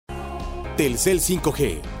Telcel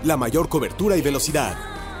 5G, la mayor cobertura y velocidad.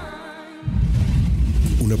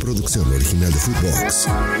 Una producción original de Footbox.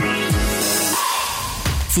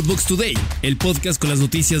 Footbox Today, el podcast con las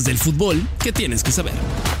noticias del fútbol que tienes que saber.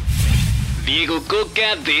 Diego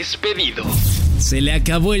Cocca despedido. Se le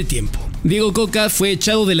acabó el tiempo. Diego Cocca fue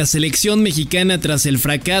echado de la selección mexicana tras el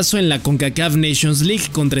fracaso en la CONCACAF Nations League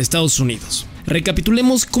contra Estados Unidos.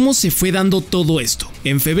 Recapitulemos cómo se fue dando todo esto.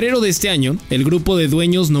 En febrero de este año, el grupo de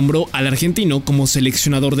dueños nombró al argentino como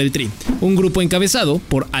seleccionador del Tri, un grupo encabezado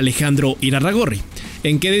por Alejandro Irarrágorri.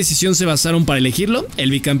 ¿En qué decisión se basaron para elegirlo?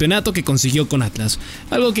 El bicampeonato que consiguió con Atlas,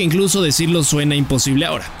 algo que incluso decirlo suena imposible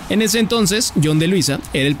ahora. En ese entonces, John de Luisa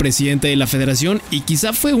era el presidente de la federación y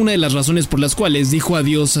quizá fue una de las razones por las cuales dijo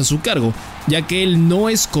adiós a su cargo, ya que él no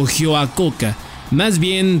escogió a Cocca, más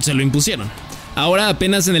bien se lo impusieron. Ahora,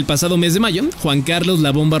 apenas en el pasado mes de mayo, Juan Carlos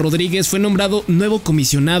La Bomba Rodríguez fue nombrado nuevo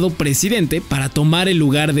comisionado presidente para tomar el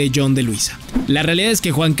lugar de John de Luisa. La realidad es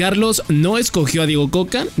que Juan Carlos no escogió a Diego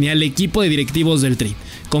Cocca ni al equipo de directivos del Tri,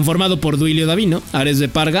 conformado por Duilio Davino, Ares de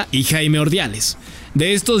Parga y Jaime Ordiales.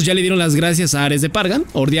 De estos ya le dieron las gracias a Ares de Parga,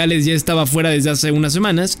 Ordiales ya estaba fuera desde hace unas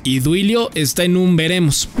semanas y Duilio está en un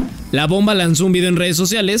veremos. La Bomba lanzó un video en redes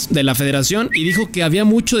sociales de la federación y dijo que había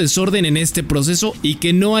mucho desorden en este proceso y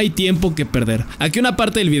que no hay tiempo que perder. Aquí una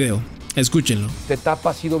parte del video, escúchenlo. Esta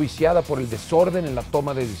etapa ha sido viciada por el desorden en la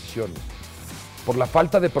toma de decisiones, por la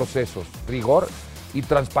falta de procesos, rigor y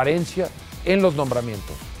transparencia en los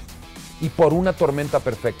nombramientos y por una tormenta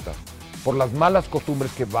perfecta, por las malas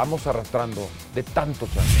costumbres que vamos arrastrando de tantos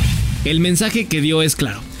años. El mensaje que dio es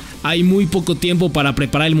claro. Hay muy poco tiempo para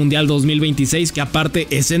preparar el Mundial 2026, que aparte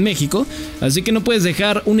es en México, así que no puedes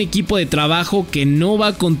dejar un equipo de trabajo que no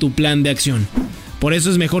va con tu plan de acción. Por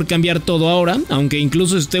eso es mejor cambiar todo ahora, aunque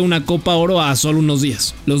incluso esté una Copa Oro a solo unos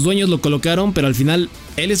días. Los dueños lo colocaron, pero al final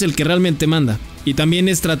él es el que realmente manda. Y también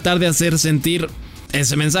es tratar de hacer sentir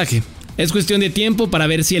ese mensaje. Es cuestión de tiempo para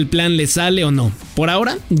ver si el plan le sale o no. Por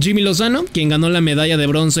ahora, Jimmy Lozano, quien ganó la medalla de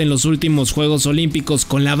bronce en los últimos Juegos Olímpicos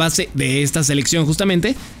con la base de esta selección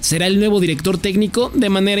justamente, será el nuevo director técnico de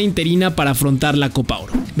manera interina para afrontar la Copa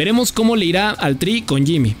Oro. Veremos cómo le irá al Tri con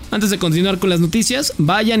Jimmy. Antes de continuar con las noticias,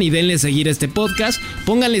 vayan y denle seguir a este podcast,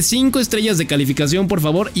 pónganle 5 estrellas de calificación por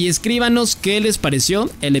favor y escríbanos qué les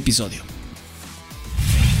pareció el episodio.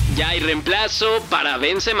 Ya hay reemplazo para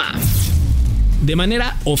Benzema. De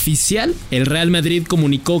manera oficial, el Real Madrid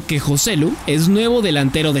comunicó que Joselu es nuevo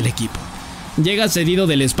delantero del equipo. Llega cedido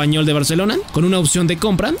del Español de Barcelona con una opción de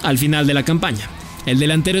compra al final de la campaña. El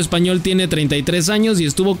delantero español tiene 33 años y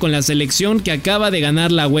estuvo con la selección que acaba de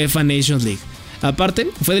ganar la UEFA Nations League. Aparte,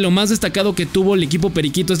 fue de lo más destacado que tuvo el equipo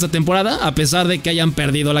periquito esta temporada, a pesar de que hayan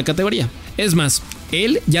perdido la categoría. Es más,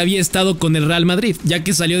 él ya había estado con el Real Madrid, ya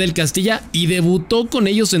que salió del Castilla y debutó con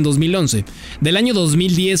ellos en 2011. Del año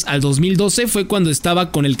 2010 al 2012 fue cuando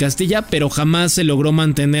estaba con el Castilla, pero jamás se logró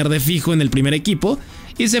mantener de fijo en el primer equipo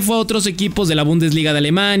y se fue a otros equipos de la Bundesliga de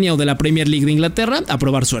Alemania o de la Premier League de Inglaterra a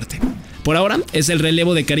probar suerte. Por ahora es el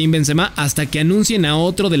relevo de Karim Benzema hasta que anuncien a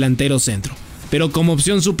otro delantero centro. Pero como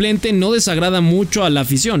opción suplente no desagrada mucho a la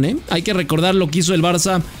afición, ¿eh? Hay que recordar lo que hizo el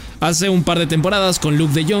Barça hace un par de temporadas con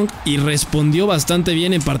Luuk de Jong y respondió bastante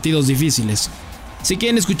bien en partidos difíciles. Si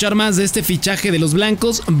quieren escuchar más de este fichaje de los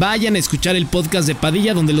blancos, vayan a escuchar el podcast de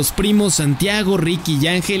Padilla donde los primos Santiago, Ricky y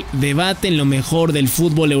Ángel debaten lo mejor del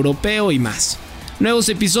fútbol europeo y más. Nuevos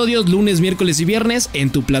episodios lunes, miércoles y viernes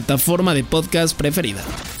en tu plataforma de podcast preferida.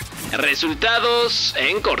 Resultados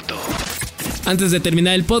en corto. Antes de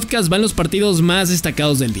terminar el podcast van los partidos más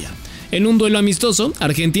destacados del día. En un duelo amistoso,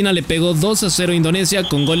 Argentina le pegó 2-0 a Indonesia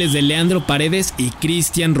con goles de Leandro Paredes y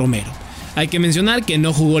Cristian Romero. Hay que mencionar que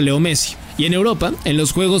no jugó Leo Messi. Y en Europa, en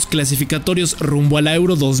los juegos clasificatorios rumbo a la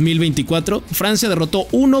Euro 2024, Francia derrotó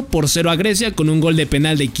 1-0 a Grecia con un gol de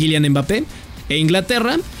penal de Kylian Mbappé. E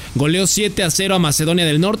Inglaterra goleó 7-0 a Macedonia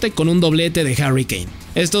del Norte con un doblete de Harry Kane.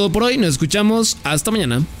 Es todo por hoy, nos escuchamos hasta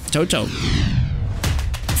mañana. Chau chau.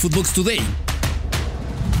 Footbox Today.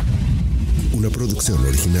 Una producción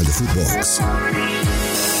original de Footbox.